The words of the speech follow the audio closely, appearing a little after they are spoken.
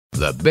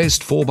The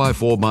best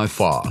 4x4 by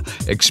far.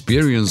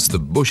 Experience the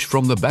bush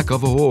from the back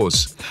of a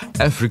horse.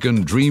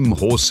 African Dream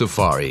Horse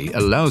Safari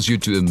allows you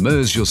to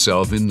immerse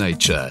yourself in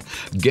nature,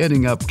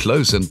 getting up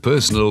close and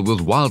personal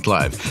with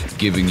wildlife,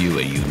 giving you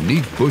a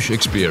unique bush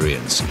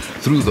experience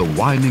through the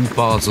winding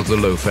paths of the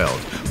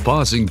Lowveld,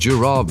 passing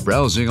giraffe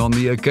browsing on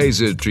the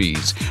acacia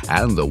trees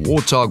and the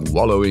warthog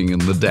wallowing in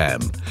the dam.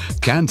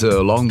 Canter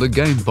along the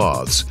game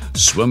paths,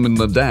 swim in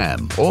the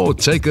dam, or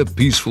take a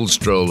peaceful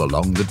stroll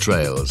along the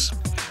trails.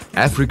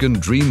 African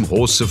Dream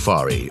Horse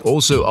Safari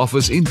also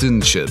offers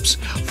internships,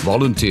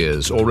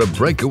 volunteers, or a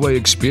breakaway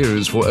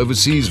experience for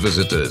overseas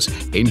visitors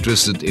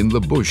interested in the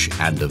bush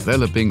and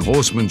developing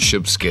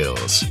horsemanship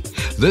skills.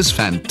 This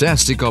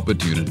fantastic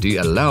opportunity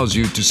allows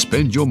you to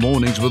spend your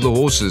mornings with the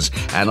horses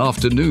and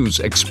afternoons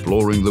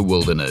exploring the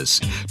wilderness,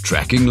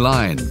 tracking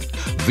lion,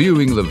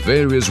 viewing the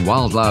various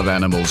wildlife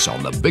animals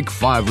on the Big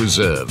 5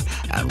 Reserve,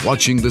 and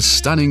watching the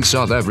stunning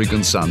South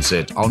African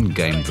sunset on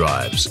game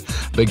drives.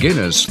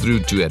 Beginners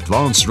through to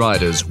advanced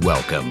riders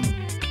welcome.